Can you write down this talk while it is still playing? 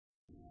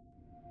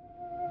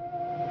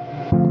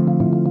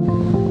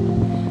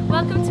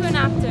Welcome to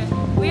Enapter.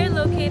 We are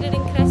located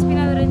in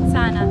Crespina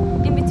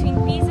Lorenzana, in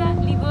between Pisa,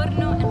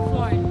 Livorno and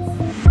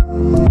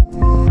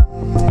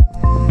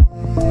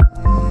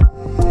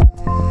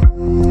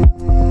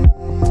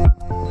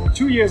Florence.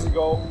 2 years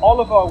ago,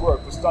 all of our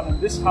work was done in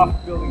this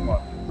half building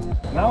one.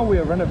 Now we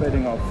are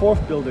renovating our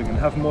fourth building and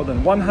have more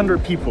than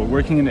 100 people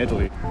working in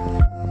Italy.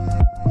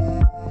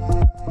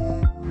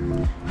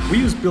 We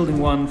use building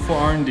 1 for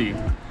R&D,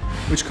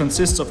 which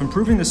consists of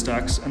improving the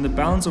stacks and the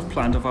balance of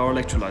plant of our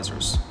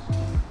electrolyzers.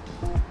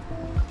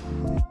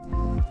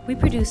 We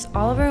produce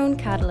all of our own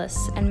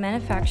catalysts and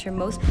manufacture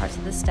most parts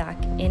of the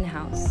stack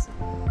in-house.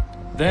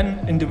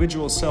 Then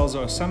individual cells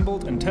are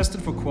assembled and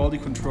tested for quality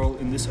control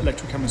in this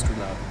electrochemistry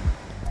lab.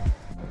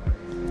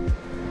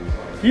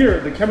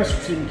 Here, the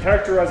chemistry team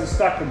characterizes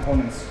stack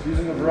components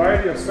using a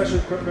variety of special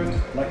equipment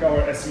like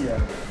our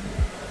SEM.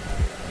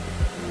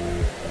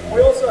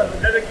 We also have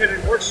a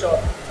dedicated workshop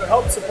to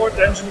help support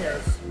the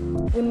engineers.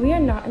 When we are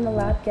not in the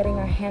lab getting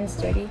our hands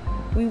dirty,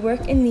 we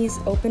work in these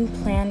open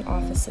plan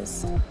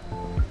offices.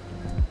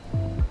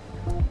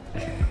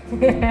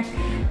 This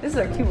is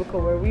our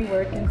cubicle where we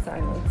work in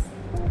silence.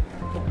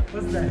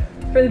 What's that?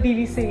 For the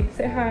BBC.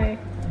 Say hi.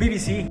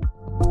 BBC.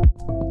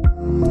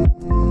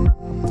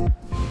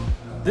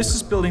 This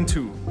is building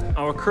 2,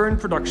 our current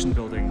production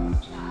building.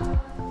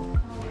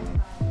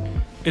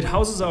 It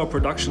houses our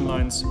production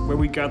lines where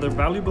we gather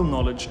valuable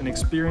knowledge and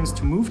experience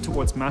to move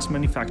towards mass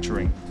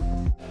manufacturing.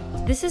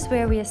 This is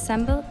where we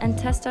assemble and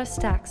test our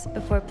stacks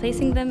before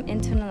placing them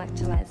into an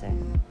electrolyzer.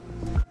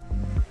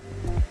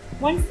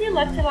 Once the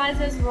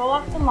electrolyzers roll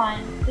off the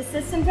line, the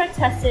systems are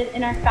tested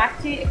in our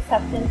factory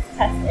acceptance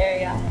test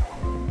area.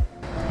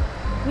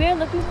 We are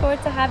looking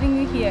forward to having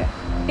you here.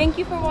 Thank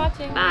you for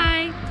watching.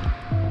 Bye!